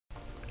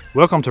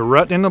Welcome to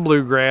Ruttin in the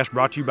Bluegrass,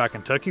 brought to you by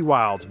Kentucky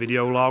Wilds,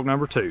 video log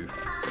number 2.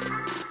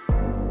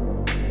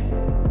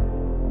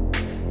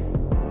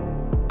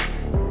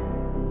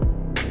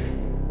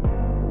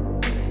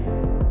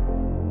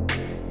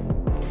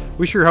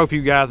 We sure hope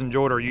you guys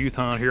enjoyed our youth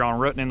hunt here on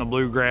Ruttin in the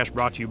Bluegrass,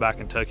 brought to you by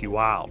Kentucky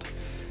Wild.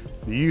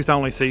 The youth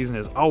only season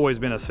has always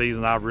been a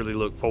season I've really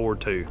looked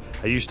forward to.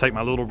 I used to take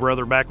my little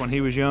brother back when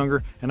he was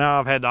younger, and now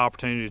I've had the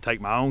opportunity to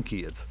take my own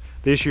kids.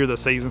 This year the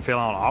season fell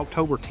on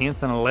October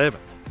 10th and 11th.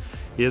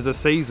 It is a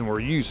season where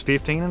youths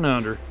 15 and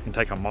under can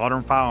take a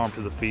modern firearm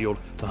to the field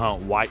to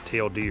hunt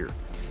white-tailed deer.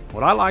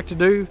 What I like to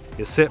do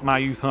is set my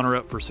youth hunter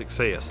up for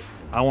success.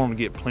 I want them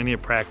to get plenty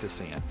of practice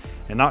in,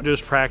 and not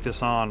just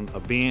practice on a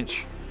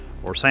bench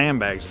or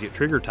sandbags to get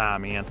trigger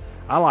time in.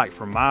 I like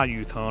for my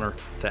youth hunter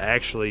to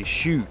actually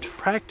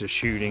practice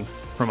shooting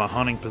from a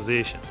hunting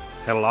position.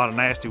 Had a lot of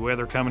nasty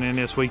weather coming in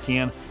this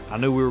weekend. I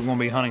knew we were going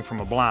to be hunting from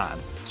a blind.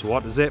 So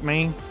what does that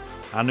mean?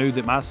 I knew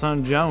that my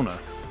son Jonah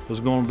was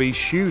going to be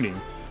shooting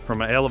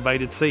from an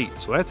elevated seat.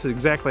 So that's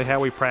exactly how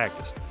we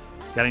practiced.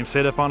 Got him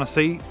set up on a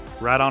seat,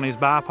 right on his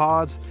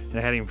bipods, and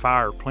had him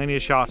fire plenty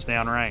of shots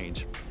down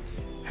range.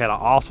 Had an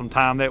awesome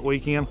time that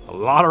weekend. A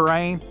lot of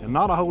rain and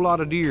not a whole lot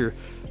of deer,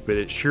 but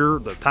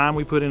the time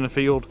we put in the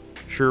field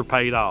sure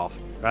paid off.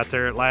 Right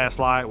there at last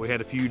light, we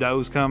had a few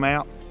does come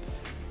out.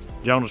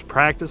 Jonah's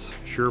practice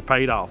sure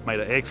paid off. Made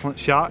an excellent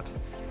shot,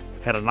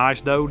 had a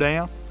nice doe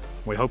down.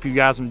 We hope you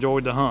guys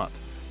enjoyed the hunt.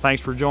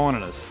 Thanks for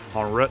joining us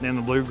on Ruttin in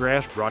the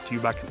Bluegrass, brought to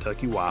you by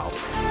Kentucky Wild.